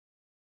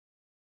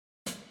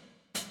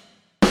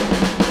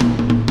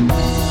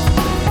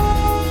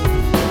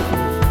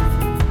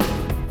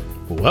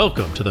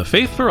Welcome to the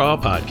Faith for All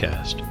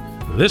podcast.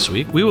 This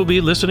week we will be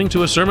listening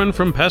to a sermon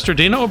from Pastor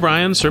Dana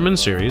O'Brien's sermon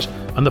series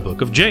on the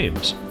book of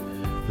James.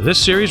 This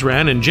series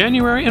ran in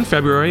January and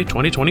February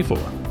 2024.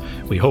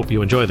 We hope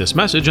you enjoy this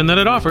message and that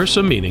it offers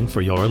some meaning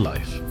for your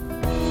life.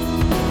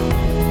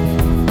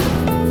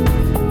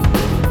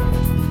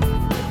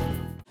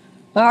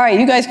 All right,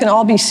 you guys can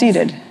all be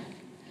seated.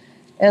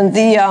 And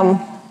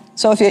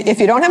so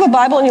if you don't have a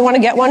Bible and you want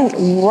to get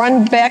one,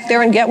 run back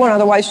there and get one.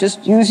 Otherwise,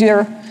 just use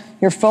your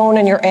phone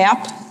and your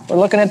app. We're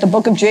looking at the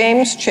book of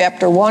James,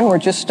 chapter 1. We're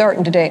just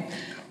starting today.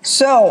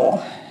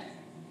 So,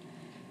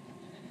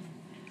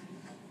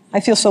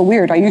 I feel so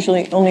weird. I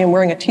usually only am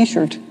wearing a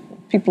t-shirt.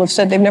 People have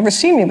said they've never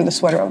seen me with a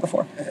sweater on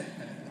before.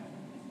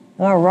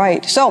 All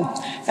right. So,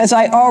 as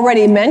I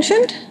already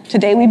mentioned,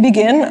 today we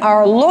begin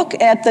our look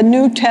at the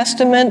New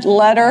Testament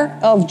letter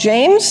of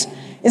James.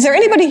 Is there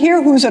anybody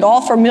here who's at all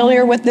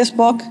familiar with this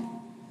book?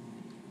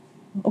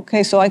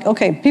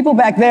 Okay, people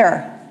back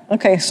there.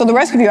 Okay, so the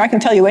rest of you, I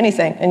can tell you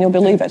anything, and you'll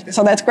believe it.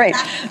 So that's great.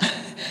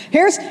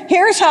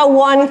 Here's how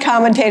one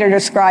commentator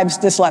describes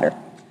this letter.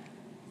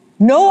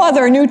 No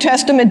other New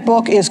Testament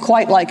book is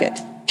quite like it.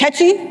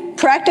 Catchy,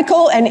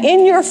 practical, and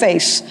in your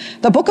face.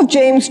 The book of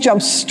James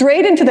jumps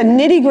straight into the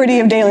nitty-gritty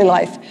of daily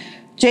life.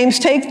 James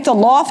takes the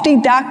lofty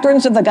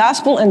doctrines of the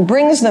gospel and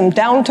brings them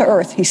down to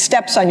earth. He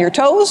steps on your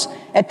toes.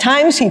 At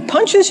times, he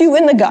punches you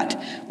in the gut.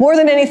 More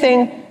than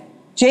anything,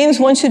 James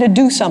wants you to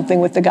do something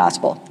with the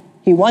gospel.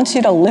 He wants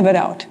you to live it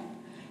out.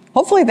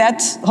 Hopefully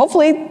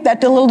that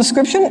little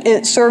description,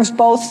 it serves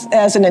both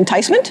as an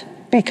enticement,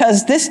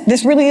 because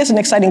this really is an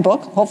exciting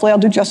book. Hopefully I'll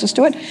do justice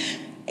to it.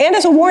 And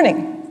as a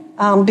warning,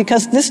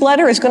 because this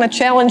letter is going to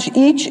challenge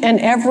each and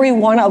every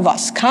one of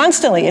us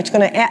constantly. It's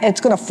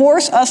going to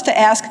force us to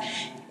ask,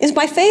 is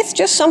my faith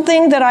just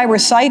something that I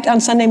recite on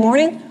Sunday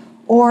morning?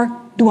 Or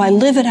do I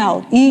live it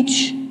out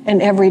each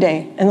and every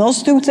day? And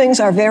those two things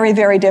are very,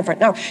 very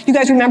different. Now, you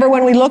guys remember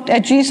when we looked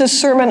at Jesus'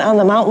 Sermon on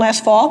the Mount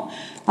last fall?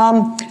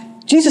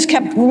 Jesus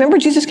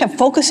kept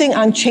focusing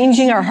on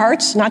changing our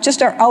hearts, not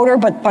just our outer,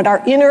 but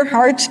our inner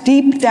hearts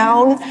deep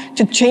down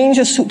to change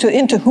us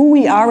into who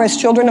we are as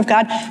children of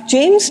God.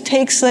 James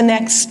takes the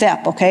next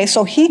step, okay?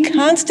 So he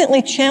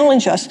constantly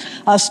challenges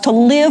us to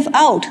live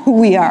out who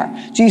we are.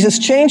 Jesus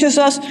changes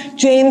us.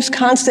 James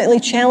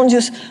constantly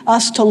challenges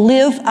us to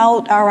live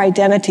out our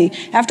identity.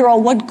 After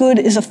all, what good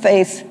is a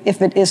faith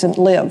if it isn't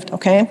lived,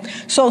 okay?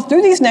 So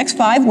through these next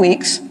 5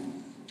 weeks,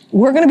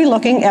 we're going to be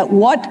looking at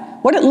what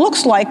it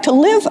looks like to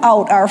live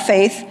out our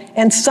faith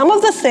and some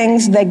of the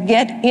things that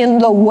get in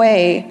the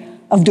way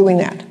of doing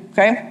that,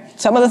 okay?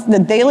 Some of the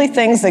daily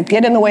things that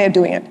get in the way of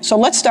doing it. So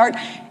let's start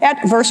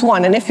at verse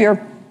 1. And if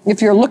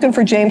you're looking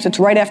for James, it's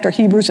right after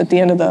Hebrews at the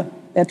end of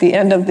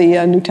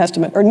the New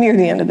Testament, or near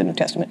the end of the New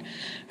Testament.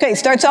 Okay,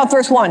 starts out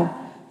verse 1.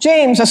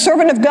 James, a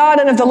servant of God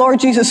and of the Lord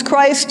Jesus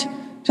Christ,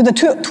 to the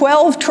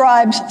 12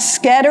 tribes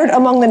scattered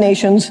among the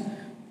nations,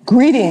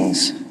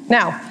 greetings.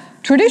 Now,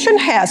 tradition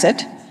has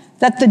it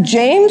that the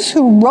James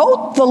who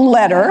wrote the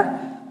letter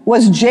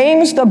was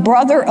James, the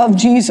brother of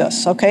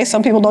Jesus, okay?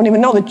 Some people don't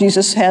even know that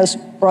Jesus has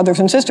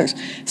brothers and sisters.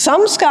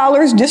 Some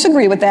scholars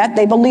disagree with that.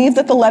 They believe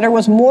that the letter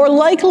was more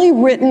likely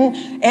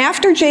written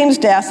after James'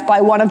 death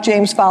by one of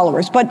James'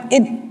 followers. But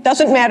it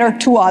doesn't matter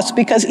to us,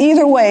 because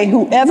either way,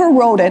 whoever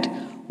wrote it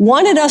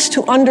wanted us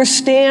to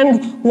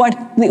understand what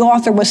the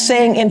author was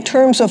saying in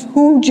terms of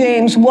who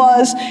James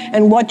was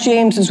and what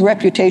James's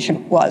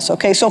reputation was,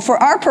 okay? So for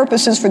our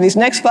purposes, for these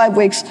next 5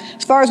 weeks,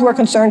 as far as we're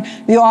concerned,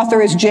 the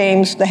author is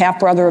James, the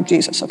half-brother of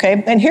Jesus,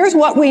 okay? And here's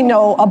what we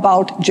know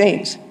about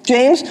James.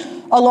 James,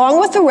 along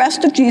with the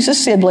rest of Jesus'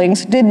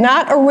 siblings, did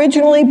not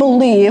originally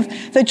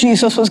believe that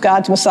Jesus was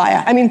God's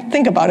Messiah. I mean,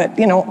 think about it.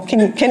 You know,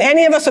 can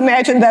any of us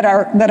imagine that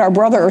our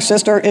brother or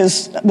sister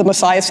is the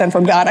Messiah sent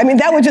from God? I mean,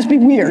 that would just be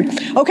weird.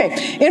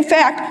 Okay, in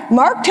fact,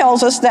 Mark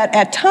tells us that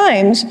at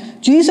times,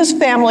 Jesus'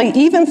 family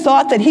even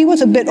thought that he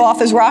was a bit off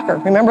his rocker.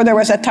 Remember, there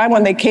was that time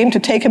when they came to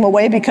take him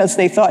away because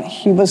they thought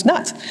he was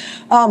nuts.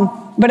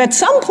 But at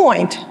some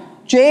point,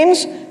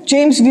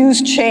 James'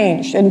 views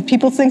changed, and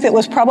people think that it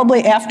was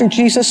probably after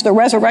Jesus, the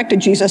resurrected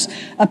Jesus,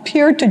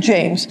 appeared to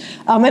James.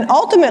 And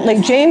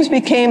ultimately, James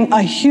became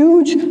a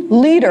huge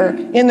leader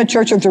in the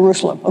Church of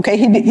Jerusalem. Okay,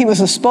 he was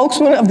a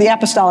spokesman of the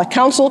Apostolic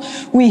Council.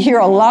 We hear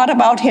a lot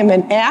about him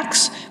in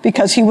Acts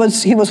because he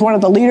was one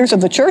of the leaders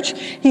of the church.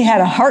 He had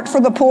a heart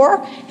for the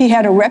poor. He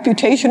had a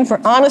reputation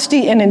for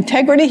honesty and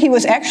integrity. He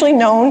was actually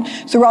known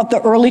throughout the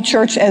early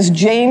church as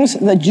James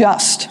the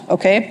Just.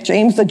 Okay,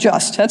 James the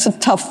Just. That's a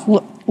tough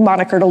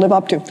moniker to live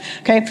up to,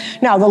 okay?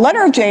 Now, the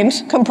letter of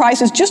James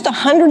comprises just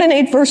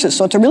 108 verses,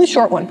 so it's a really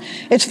short one.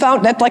 It's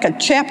found, that's like a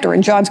chapter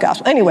in John's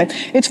Gospel. Anyway,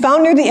 it's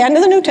found near the end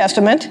of the New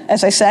Testament,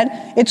 as I said.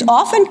 It's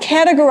often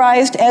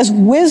categorized as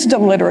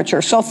wisdom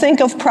literature, so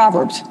think of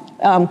Proverbs.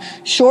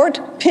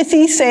 Short,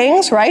 pithy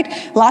sayings,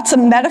 right? Lots of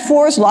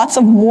metaphors, lots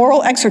of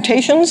moral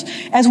exhortations.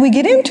 As we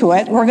get into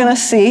it, we're going to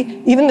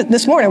see, even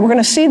this morning, we're going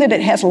to see that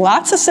it has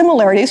lots of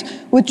similarities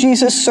with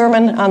Jesus'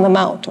 Sermon on the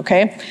Mount,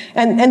 okay?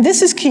 And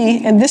this is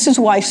key, and this is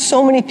why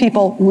so many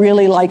people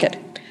really like it.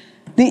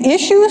 The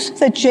issues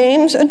that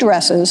James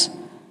addresses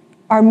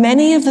are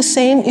many of the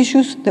same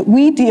issues that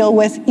we deal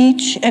with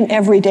each and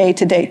every day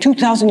today,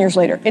 2,000 years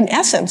later. In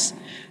essence,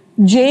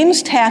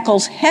 James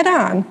tackles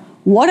head-on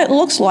what it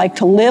looks like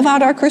to live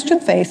out our Christian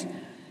faith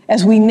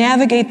as we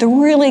navigate the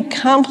really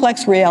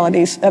complex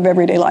realities of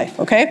everyday life,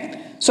 okay?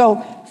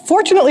 So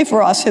fortunately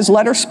for us, his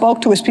letter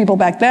spoke to his people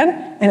back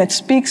then, and it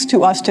speaks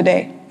to us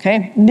today,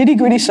 okay?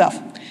 Nitty-gritty stuff.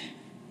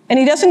 And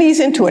he doesn't ease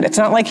into it. It's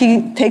not like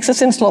he takes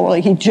us in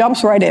slowly. He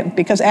jumps right in,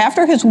 because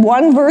after his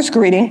one-verse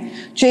greeting,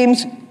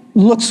 James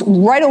looks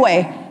right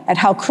away at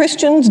how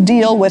Christians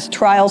deal with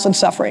trials and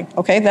suffering,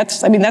 okay?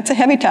 That's a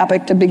heavy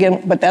topic to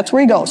begin, but that's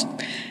where he goes.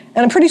 And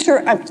I'm pretty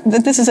sure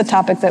that this is a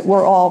topic that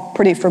we're all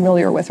pretty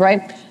familiar with,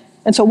 right?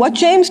 And so what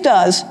James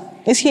does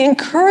is he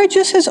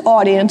encourages his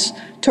audience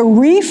to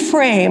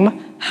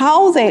reframe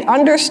how they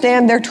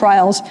understand their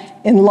trials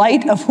in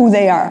light of who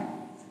they are,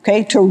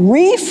 okay? To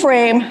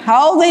reframe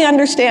how they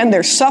understand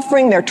their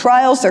suffering, their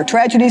trials, their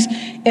tragedies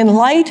in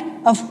light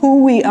of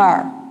who we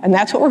are. And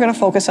that's what we're going to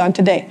focus on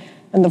today.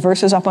 And the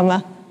verse is up on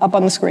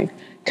the screen.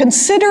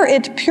 Consider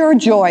it pure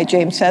joy,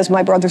 James says,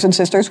 my brothers and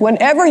sisters,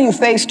 whenever you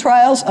face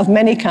trials of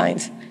many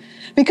kinds,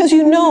 because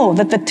you know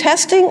that the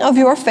testing of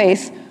your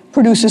faith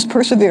produces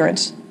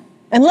perseverance.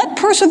 And let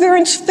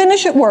perseverance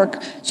finish at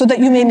work so that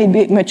you may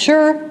be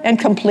mature and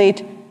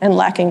complete and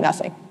lacking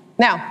nothing.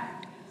 Now,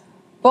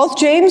 both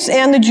James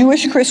and the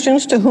Jewish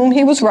Christians to whom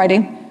he was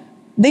writing,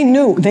 they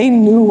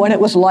knew what it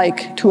was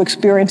like to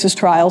experience his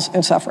trials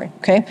and suffering,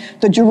 okay?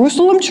 The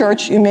Jerusalem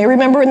church, you may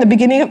remember in the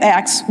beginning of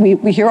Acts, we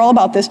hear all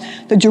about this.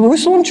 The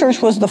Jerusalem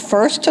church was the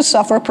first to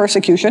suffer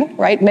persecution,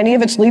 right? Many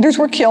of its leaders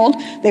were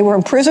killed. They were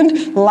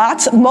imprisoned.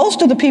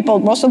 Most of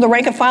the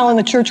rank and file in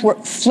the church were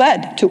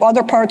fled to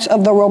other parts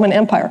of the Roman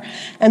Empire.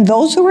 And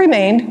those who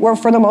remained were,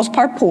 for the most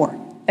part, poor.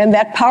 And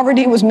that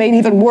poverty was made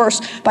even worse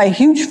by a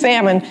huge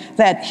famine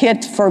that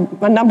hit for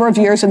a number of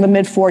years in the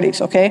mid-40s,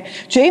 okay?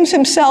 James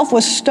himself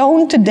was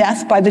stoned to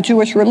death by the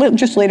Jewish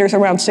religious leaders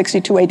around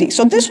 62 AD.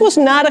 So this was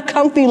not a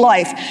comfy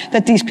life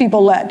that these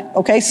people led,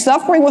 okay?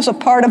 Suffering was a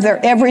part of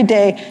their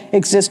everyday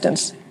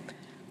existence.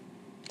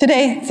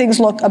 Today, things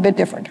look a bit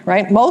different,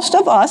 right? Most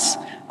of us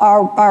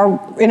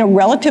are in a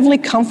relatively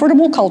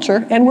comfortable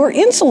culture, and we're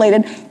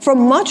insulated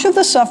from much of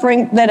the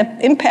suffering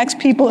that impacts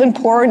people in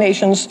poorer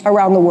nations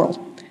around the world.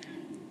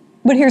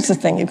 But here's the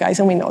thing, you guys,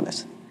 and we know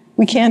this.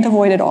 We can't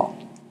avoid it all.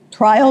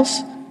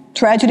 Trials,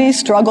 tragedies,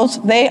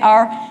 struggles, they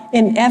are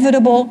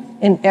inevitable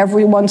in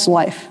everyone's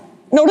life.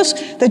 Notice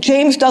that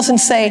James doesn't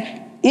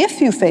say,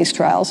 if you face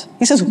trials.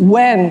 He says,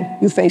 when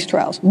you face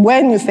trials.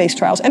 When you face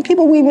trials. And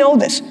people, we know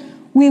this.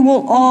 We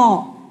will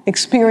all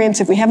experience,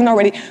 if we haven't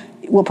already,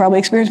 we'll probably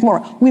experience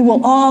more. We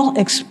will all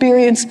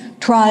experience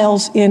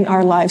trials in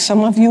our lives.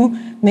 Some of you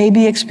may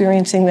be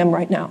experiencing them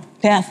right now.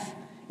 Death,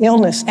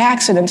 illness,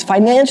 accidents,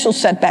 financial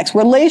setbacks,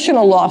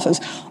 relational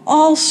losses,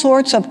 all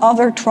sorts of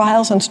other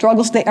trials and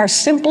struggles. They are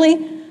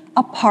simply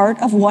a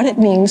part of what it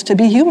means to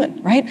be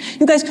human, right?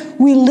 You guys,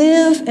 we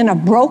live in a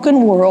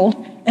broken world,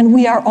 and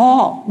we are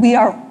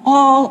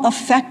all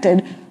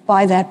affected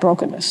by that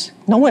brokenness.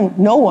 No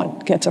one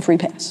gets a free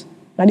pass.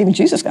 Not even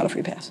Jesus got a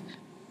free pass.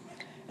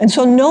 And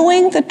so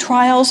knowing that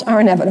trials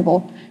are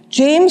inevitable,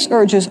 James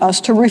urges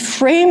us to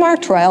reframe our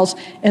trials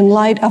in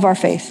light of our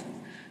faith.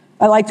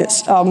 I like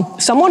this.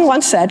 Someone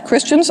once said,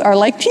 Christians are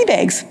like tea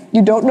bags.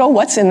 You don't know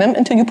what's in them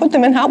until you put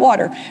them in hot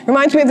water.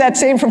 Reminds me of that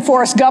saying from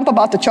Forrest Gump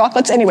about the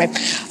chocolates. Anyway,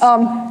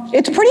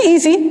 it's pretty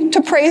easy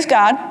to praise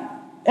God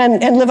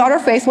and live out our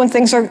faith when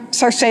things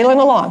are sailing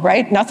along,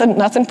 right?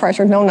 Nothing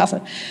pressured,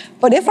 nothing.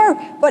 But if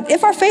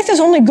our faith is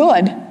only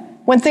good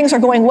when things are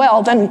going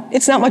well, then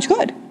it's not much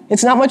good.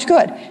 It's not much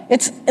good.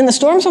 It's in the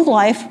storms of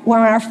life where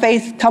our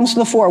faith comes to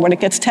the fore, when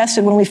it gets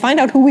tested, when we find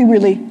out who we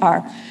really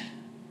are.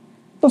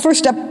 But first,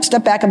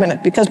 step back a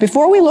minute, because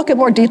before we look at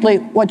more deeply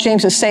what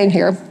James is saying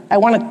here, I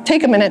want to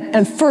take a minute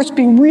and first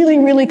be really,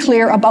 really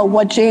clear about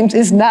what James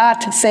is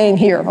not saying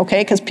here, okay?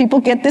 Because people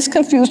get this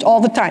confused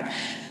all the time.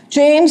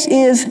 James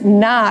is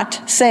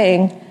not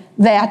saying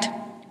that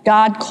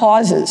God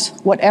causes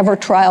whatever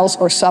trials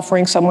or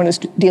suffering someone is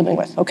dealing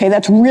with, okay?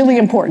 That's really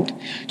important.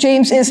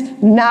 James is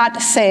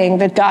not saying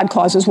that God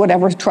causes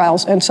whatever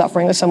trials and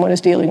suffering that someone is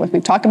dealing with.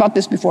 We've talked about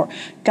this before.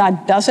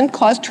 God doesn't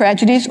cause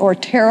tragedies or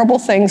terrible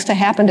things to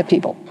happen to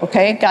people,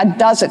 okay? God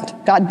doesn't.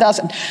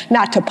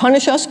 Not to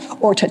punish us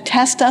or to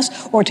test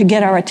us or to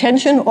get our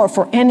attention or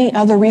for any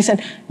other reason.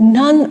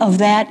 None of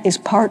that is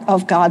part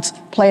of God's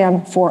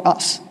plan for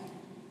us.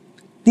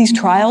 These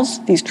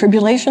trials, these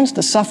tribulations,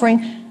 the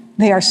suffering,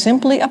 they are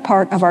simply a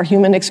part of our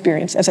human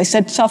experience. As I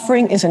said,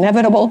 suffering is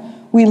inevitable.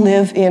 We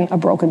live in a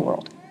broken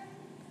world.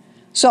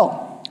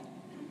 So,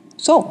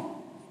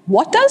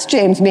 what does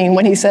James mean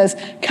when he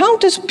says,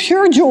 count as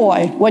pure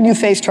joy when you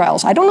face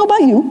trials? I don't know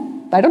about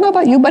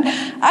you, but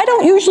I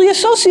don't usually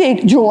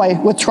associate joy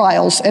with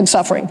trials and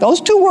suffering. Those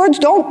two words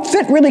don't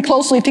fit really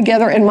closely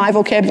together in my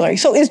vocabulary.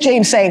 So is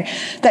James saying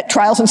that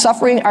trials and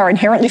suffering are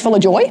inherently full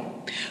of joy?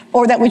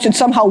 Or that we should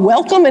somehow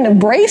welcome and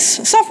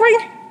embrace suffering?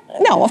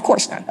 No, of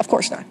course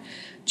not.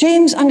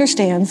 James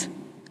understands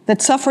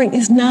that suffering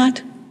is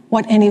not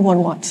what anyone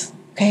wants,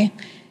 okay?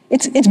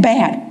 It's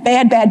bad,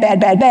 bad, bad, bad,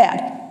 bad,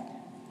 bad.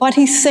 But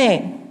he's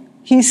saying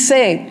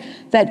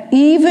that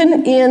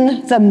even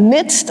in the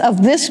midst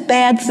of this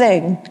bad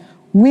thing,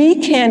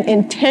 we can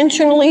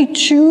intentionally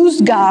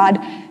choose God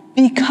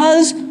we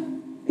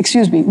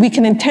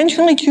can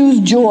intentionally choose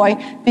joy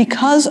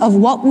because of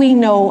what we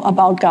know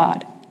about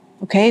God.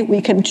 Okay?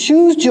 We can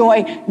choose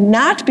joy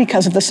not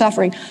because of the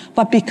suffering,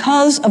 but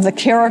because of the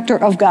character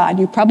of God.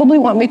 You probably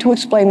want me to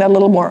explain that a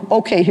little more.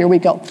 Okay, here we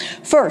go.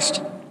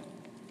 First,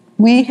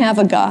 we have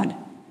a God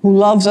who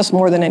loves us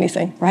more than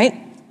anything, right?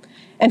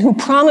 And who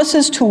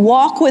promises to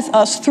walk with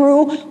us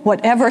through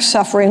whatever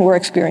suffering we're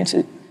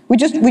experiencing. We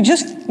just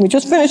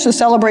finished the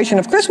celebration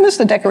of Christmas.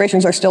 The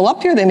decorations are still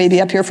up here. They may be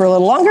up here for a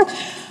little longer.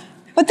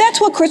 But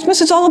that's what Christmas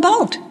is all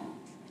about.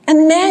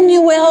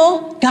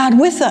 Emmanuel, God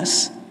with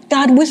us.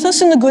 God with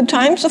us in the good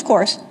times, of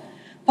course,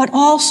 but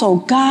also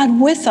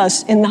God with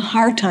us in the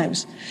hard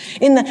times.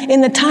 In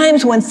the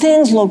times when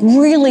things look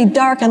really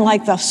dark and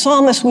like the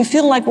psalmist, we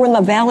feel like we're in the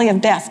valley of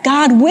death.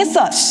 God with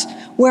us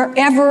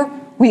wherever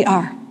we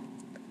are.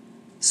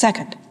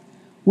 Second,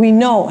 we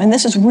know, and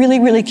this is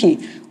really, really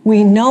key,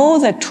 we know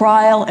that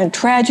trial and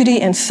tragedy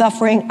and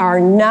suffering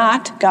are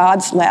not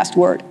God's last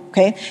word.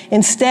 Okay?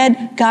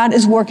 Instead, God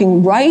is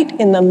working right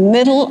in the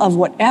middle of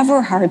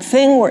whatever hard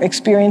thing we're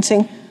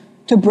experiencing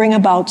to bring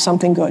about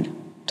something good.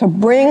 To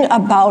bring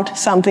about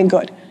something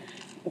good.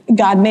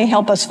 God may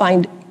help us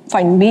find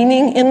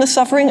meaning in the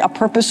suffering, a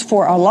purpose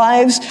for our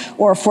lives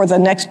or for the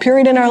next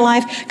period in our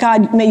life.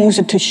 God may use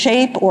it to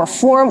shape or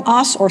form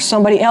us or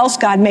somebody else.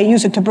 God may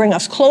use it to bring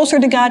us closer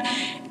to God.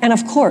 And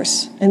of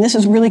course, and this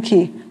is really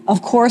key,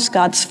 of course,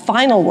 God's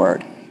final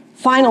word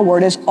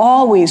is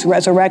always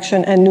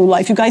resurrection and new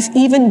life. You guys,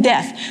 even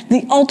death,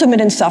 the ultimate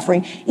in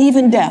suffering,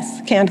 even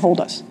death can't hold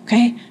us,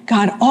 okay?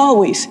 God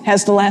always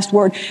has the last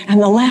word,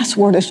 and the last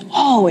word is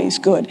always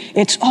good.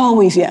 It's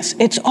always yes.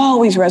 It's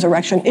always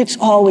resurrection. It's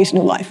always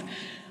new life.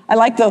 I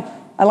like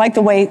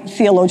the way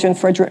theologian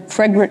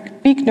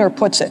Frederick Buechner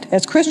puts it.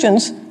 As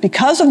Christians,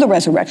 because of the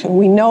resurrection,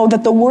 we know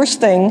that the worst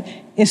thing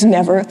is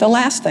never the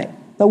last thing.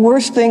 The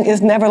worst thing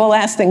is never the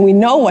last thing. We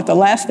know what the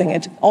last thing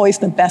is, always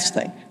the best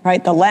thing,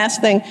 right? The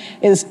last thing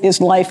is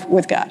life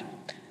with God.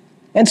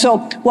 And so,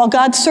 while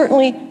God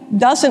certainly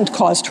doesn't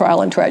cause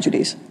trial and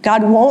tragedies,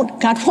 God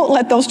won't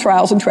let those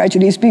trials and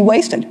tragedies be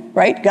wasted,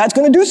 right? God's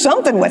going to do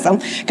something with them.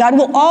 God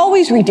will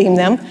always redeem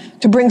them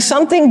to bring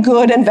something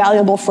good and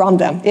valuable from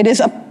them.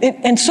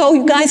 And so,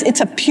 you guys,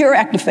 it's a pure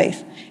act of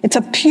faith. It's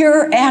a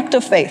pure act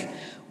of faith.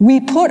 We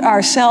put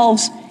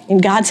ourselves in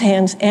God's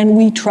hands and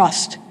we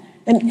trust.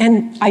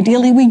 And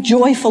ideally, we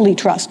joyfully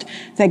trust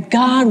that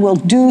God will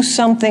do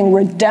something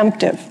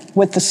redemptive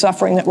with the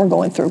suffering that we're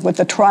going through, with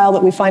the trial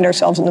that we find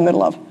ourselves in the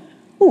middle of.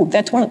 Ooh,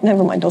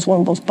 never mind, that's one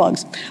of those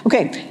bugs.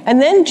 Okay,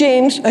 and then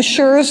James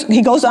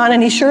goes on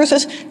and he assures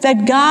us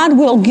that God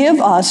will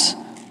give us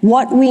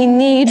what we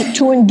need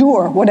to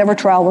endure whatever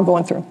trial we're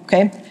going through,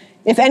 okay?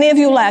 If any of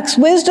you lacks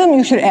wisdom,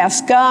 you should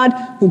ask God,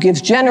 who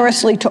gives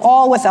generously to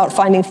all without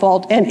finding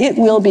fault, and it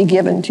will be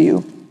given to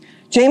you.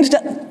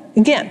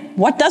 Again,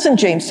 what doesn't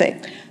James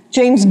say?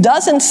 James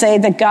doesn't say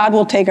that God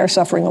will take our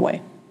suffering away.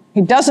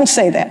 He doesn't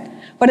say that.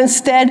 But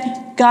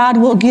instead, God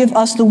will give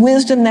us the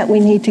wisdom that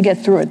we need to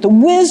get through it. The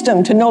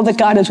wisdom to know that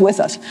God is with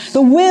us.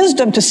 The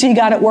wisdom to see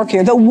God at work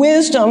here. The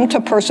wisdom to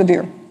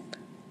persevere.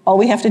 All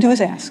we have to do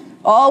is ask.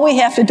 All we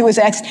have to do is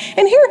ask.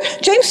 And here,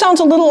 James sounds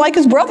a little like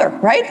his brother,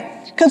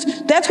 right?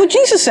 Because that's what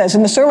Jesus says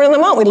in the Sermon on the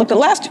Mount we looked at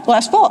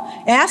last fall.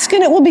 Ask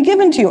and it will be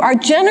given to you. Our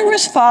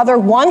generous Father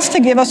wants to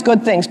give us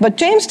good things. But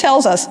James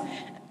tells us,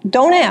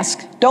 don't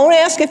ask. Don't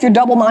ask if you're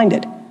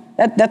double-minded.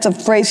 That's a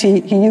phrase he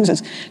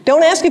uses.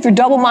 Don't ask if you're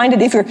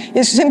double-minded, if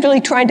you're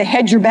simply trying to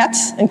hedge your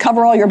bets and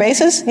cover all your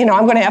bases. You know,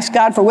 I'm going to ask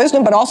God for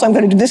wisdom, but also I'm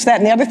going to do this, that,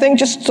 and the other thing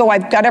just so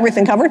I've got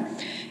everything covered.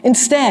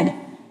 Instead,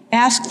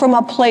 ask from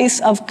a place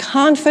of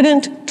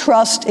confident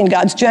trust in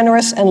God's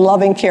generous and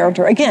loving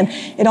character. Again,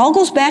 it all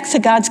goes back to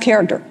God's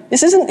character.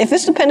 If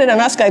it's dependent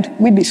on us, guys,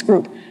 we'd be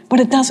screwed. But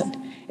it doesn't.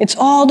 It's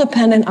all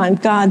dependent on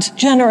God's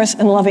generous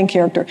and loving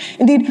character.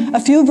 Indeed, a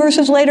few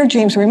verses later,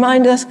 James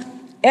reminds us,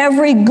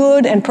 every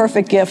good and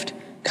perfect gift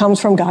comes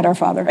from God our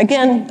Father.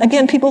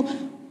 Again, people,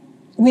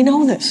 we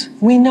know this.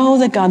 We know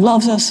that God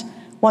loves us,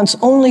 wants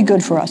only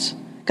good for us.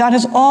 God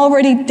has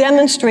already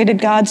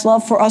demonstrated God's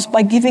love for us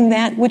by giving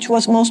that which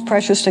was most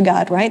precious to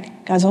God,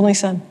 right? God's only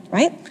Son,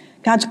 right?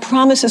 God's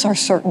promises are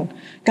certain.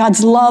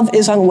 God's love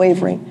is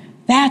unwavering.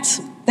 That's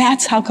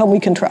how come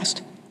we can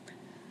trust.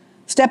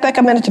 Step back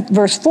a minute to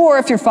verse 4.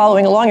 If you're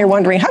following along, you're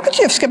wondering, how could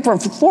you have skipped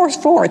verse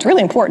 4? It's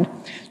really important.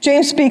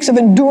 James speaks of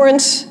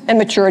endurance and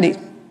maturity.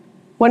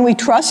 When we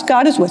trust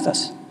God is with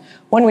us,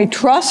 when we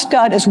trust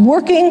God is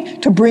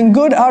working to bring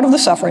good out of the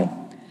suffering,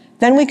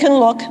 then we can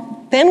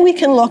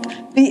look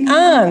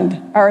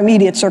beyond our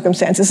immediate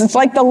circumstances. It's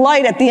like the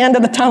light at the end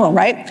of the tunnel,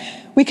 right?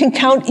 We can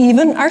count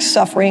even our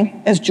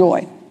suffering as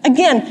joy.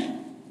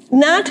 Again,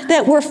 not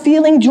that we're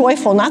feeling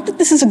joyful, not that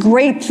this is a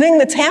great thing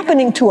that's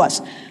happening to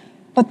us,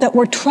 but that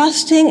we're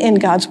trusting in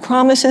God's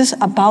promises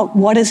about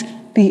what is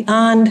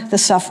beyond the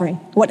suffering,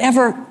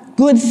 whatever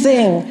good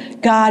thing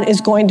God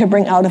is going to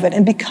bring out of it.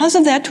 And because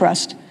of that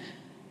trust,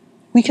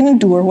 we can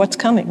endure what's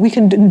coming. We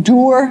can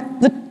endure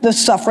the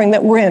suffering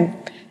that we're in.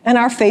 And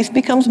our faith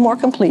becomes more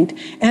complete,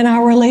 and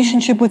our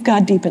relationship with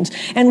God deepens,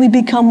 and we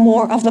become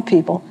more of the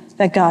people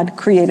that God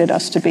created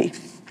us to be.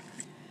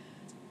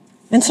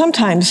 And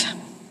sometimes,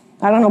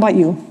 I don't know about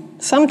you,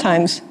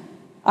 sometimes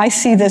I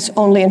see this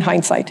only in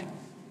hindsight.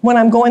 When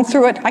I'm going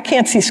through it, I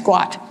can't see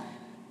squat.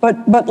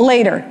 But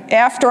later,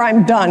 after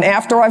I'm done,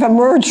 after I've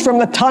emerged from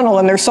the tunnel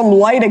and there's some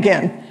light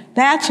again,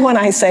 that's when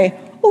I say,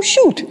 oh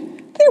shoot,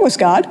 there was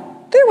God.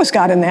 There was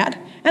God in that.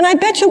 And I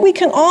bet you we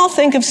can all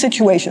think of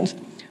situations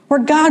where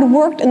God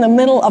worked in the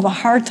middle of a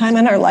hard time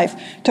in our life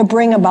to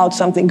bring about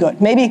something good.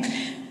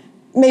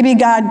 Maybe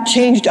God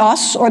changed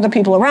us or the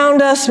people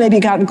around us. Maybe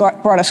God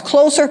brought us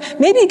closer.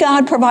 Maybe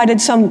God provided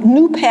some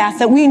new path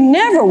that we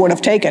never would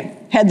have taken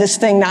had this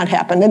thing not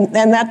happened.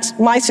 And that's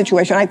my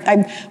situation.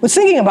 I was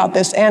thinking about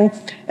this. And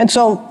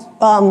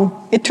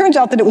so it turns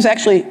out that it was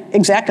actually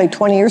exactly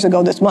 20 years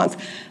ago this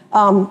month.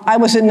 I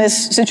was in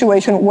this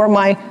situation where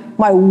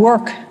my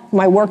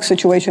work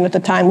situation at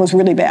the time was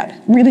really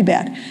bad, really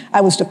bad.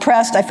 I was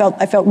depressed. I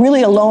felt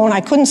really alone.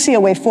 I couldn't see a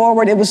way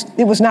forward. It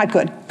was not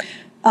good.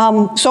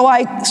 So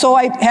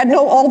I had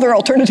no other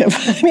alternative.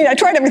 I mean, I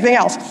tried everything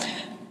else.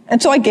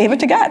 And so I gave it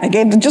to God. I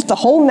gave just the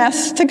whole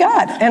mess to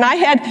God. And I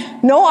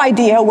had no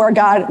idea where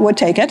God would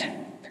take it,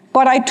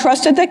 but I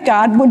trusted that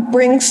God would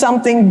bring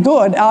something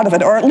good out of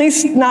it, or at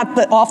least not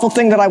the awful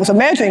thing that I was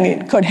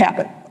imagining could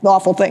happen, the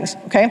awful things,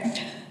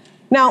 okay?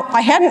 Now,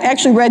 I hadn't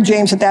actually read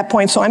James at that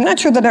point, so I'm not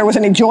sure that there was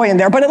any joy in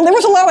there, but there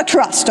was a lot of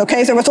trust,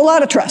 okay? There was a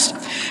lot of trust.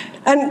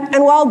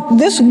 And while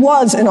this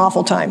was an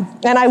awful time,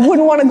 and I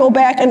wouldn't want to go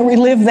back and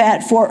relive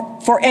that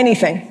for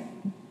anything.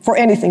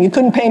 You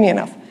couldn't pay me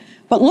enough.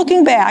 But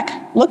looking back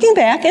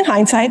in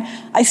hindsight,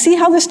 I see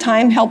how this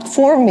time helped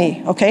form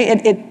me, okay?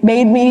 It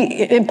made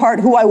me, in part,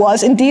 who I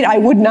was. Indeed, I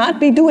would not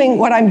be doing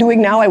what I'm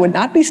doing now. I would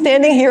not be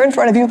standing here in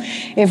front of you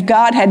if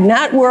God had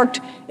not worked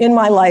in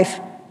my life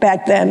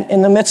back then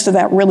in the midst of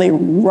that really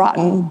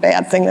rotten,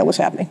 bad thing that was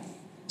happening.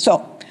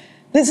 So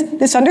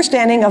this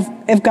understanding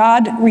of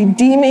God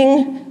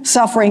redeeming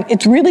suffering,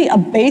 it's really a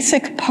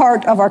basic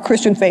part of our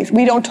Christian faith.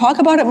 We don't talk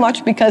about it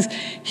much because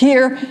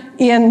here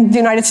in the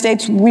United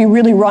States, we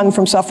really run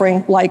from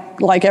suffering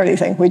like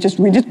everything. We just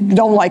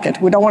don't like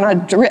it. We don't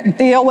want to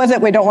deal with it.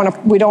 We don't want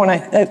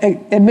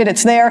to admit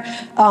it's there.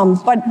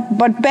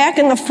 But back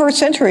in the first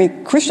century,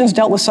 Christians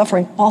dealt with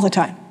suffering all the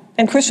time.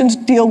 And Christians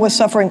deal with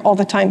suffering all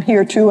the time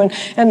here too,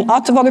 and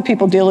lots of other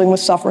people dealing with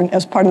suffering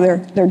as part of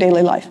their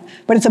daily life.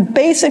 But it's a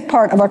basic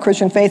part of our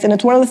Christian faith, and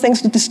it's one of the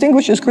things that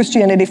distinguishes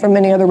Christianity from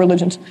many other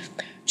religions.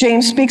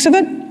 James speaks of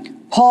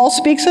it, Paul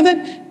speaks of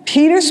it,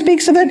 Peter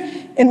speaks of it.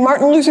 In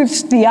Martin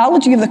Luther's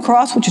theology of the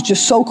cross, which is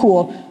just so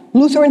cool,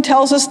 Lutheran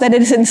tells us that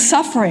it is in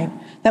suffering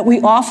that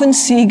we often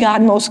see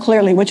God most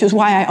clearly, which is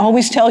why I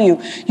always tell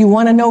you, you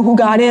want to know who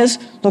God is?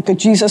 Look at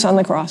Jesus on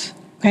the cross.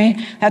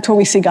 Okay? That's where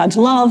we see God's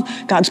love,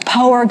 God's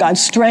power,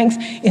 God's strength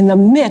in the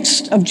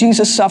midst of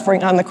Jesus'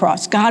 suffering on the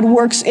cross. God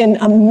works in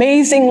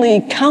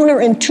amazingly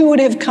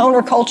counterintuitive,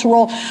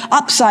 countercultural,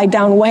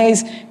 upside-down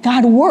ways.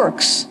 God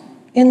works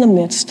in the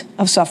midst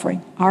of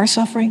suffering. Our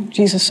suffering,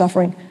 Jesus'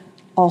 suffering,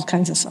 all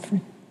kinds of suffering.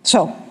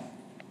 So,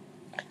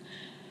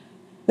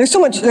 there's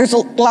a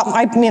lot,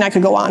 I mean, I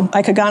could go on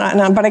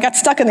and on, but I got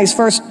stuck in these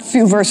first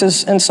few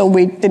verses, and so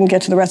we didn't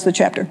get to the rest of the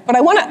chapter. But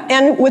I want to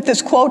end with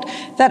this quote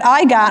that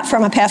I got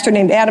from a pastor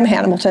named Adam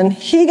Hamilton.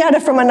 He got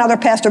it from another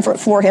pastor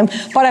for him,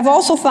 but I've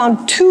also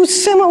found two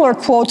similar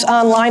quotes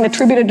online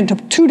attributed to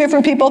two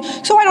different people,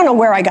 so I don't know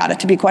where I got it,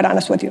 to be quite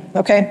honest with you,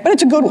 okay? But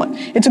it's a good one.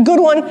 It's a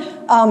good one,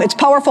 it's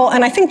powerful,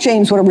 and I think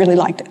James would have really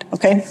liked it,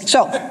 okay?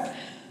 So,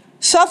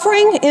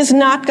 suffering is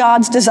not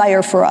God's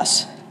desire for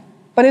us,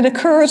 but it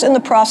occurs in the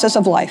process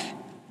of life.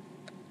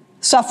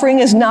 Suffering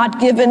is not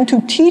given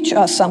to teach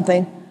us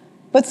something,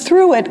 but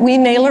through it we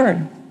may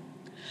learn.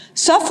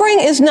 Suffering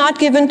is not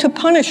given to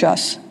punish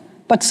us,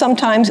 but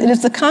sometimes it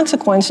is the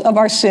consequence of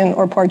our sin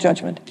or poor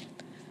judgment.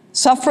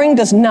 Suffering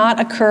does not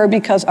occur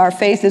because our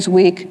faith is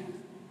weak,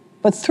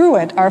 but through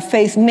it our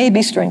faith may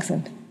be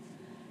strengthened.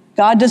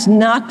 God does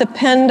not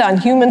depend on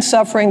human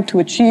suffering to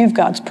achieve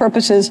God's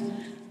purposes,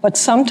 but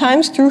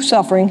sometimes through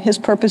suffering his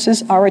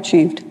purposes are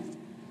achieved.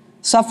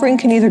 Suffering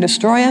can either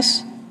destroy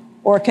us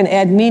or it can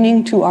add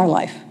meaning to our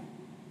life.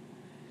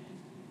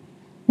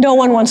 No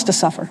one wants to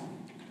suffer,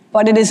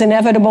 but it is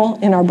inevitable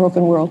in our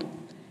broken world.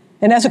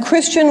 And as a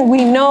Christian,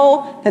 we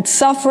know that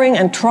suffering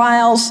and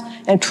trials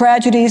and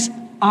tragedies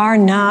are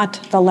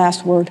not the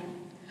last word.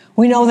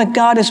 We know that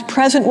God is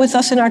present with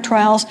us in our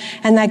trials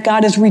and that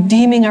God is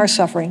redeeming our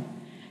suffering.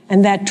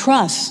 And that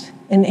trust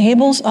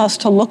enables us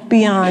to look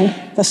beyond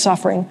the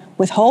suffering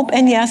with hope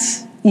and,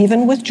 yes,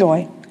 even with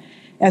joy,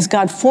 as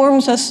God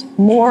forms us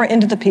more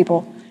into the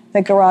people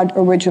that God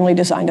originally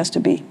designed us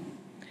to be.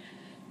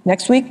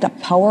 Next week, the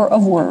power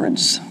of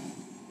words.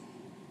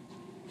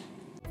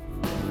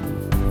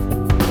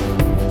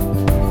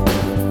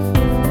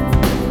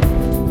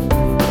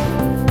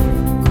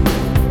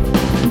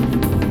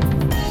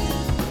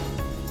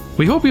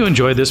 We hope you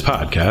enjoyed this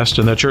podcast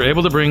and that you're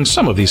able to bring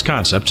some of these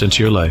concepts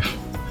into your life.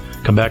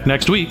 Come back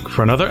next week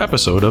for another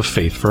episode of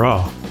Faith for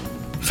All.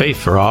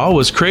 Faith for All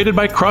was created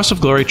by Cross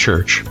of Glory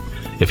Church.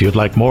 If you'd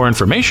like more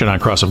information on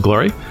Cross of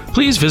Glory,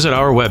 please visit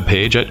our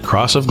webpage at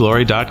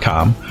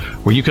crossofglory.com,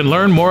 where you can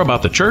learn more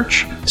about the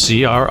church,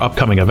 see our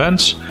upcoming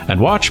events,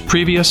 and watch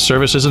previous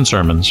services and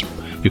sermons.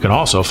 You can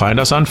also find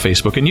us on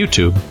Facebook and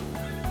YouTube.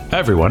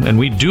 Everyone, and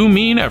we do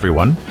mean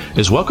everyone,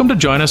 is welcome to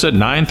join us at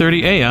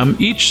 9:30 a.m.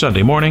 each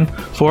Sunday morning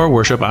for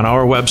worship on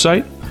our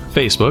website,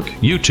 Facebook,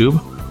 YouTube,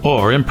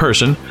 or in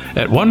person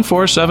at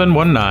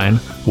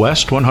 14719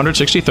 West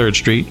 163rd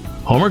Street,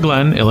 Homer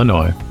Glen,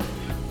 Illinois.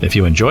 If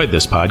you enjoyed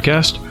this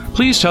podcast,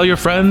 please tell your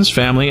friends,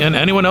 family, and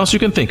anyone else you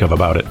can think of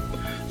about it.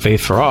 Faith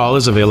for All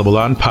is available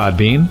on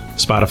Podbean,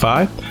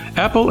 Spotify,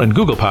 Apple and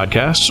Google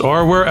Podcasts,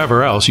 or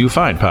wherever else you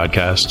find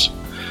podcasts.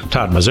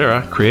 Todd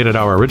Mazzara created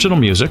our original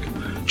music.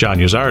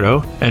 John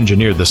Uzzardo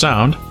engineered the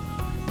sound.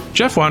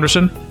 Jeff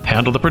Wanderson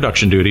handled the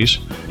production duties.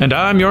 And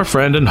I'm your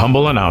friend and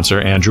humble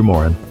announcer, Andrew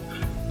Morin.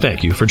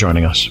 Thank you for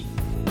joining us.